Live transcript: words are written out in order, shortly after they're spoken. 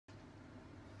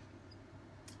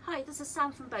Hi, this is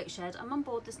Sam from Boatshed. I'm on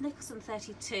board this Nicholson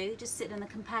 32, just sitting in the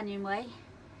companionway.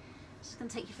 Just going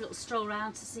to take you for a little stroll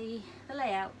around to see the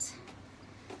layout.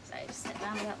 So just step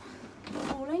down without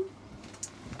falling.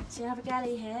 So you have a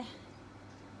galley here.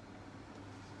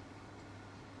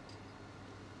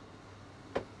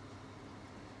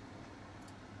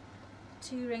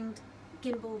 Two-ringed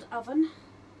gimbaled oven.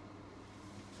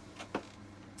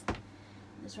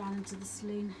 Let's round into the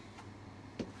saloon.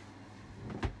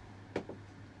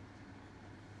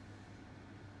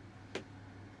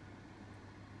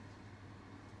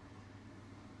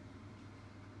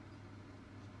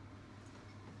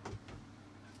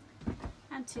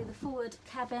 And to the forward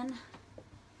cabin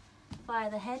via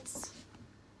the heads.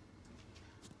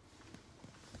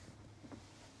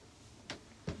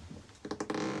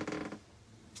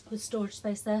 With storage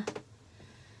space there.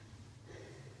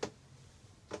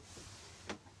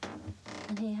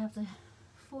 And here you have the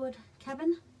forward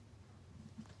cabin.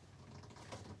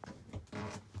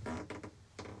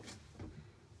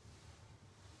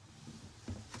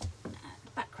 And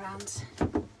background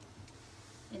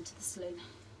into the saloon.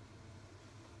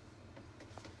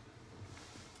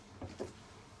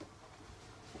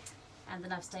 And the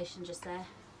nav station just there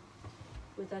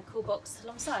with a call box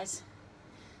alongside.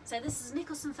 So this is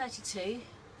Nicholson 32.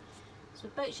 It's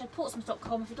with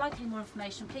boatshedportsmouth.com. If you'd like any more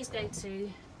information, please go to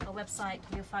our website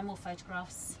where you'll find more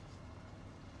photographs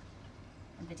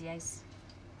and videos.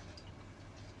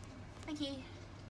 Thank you.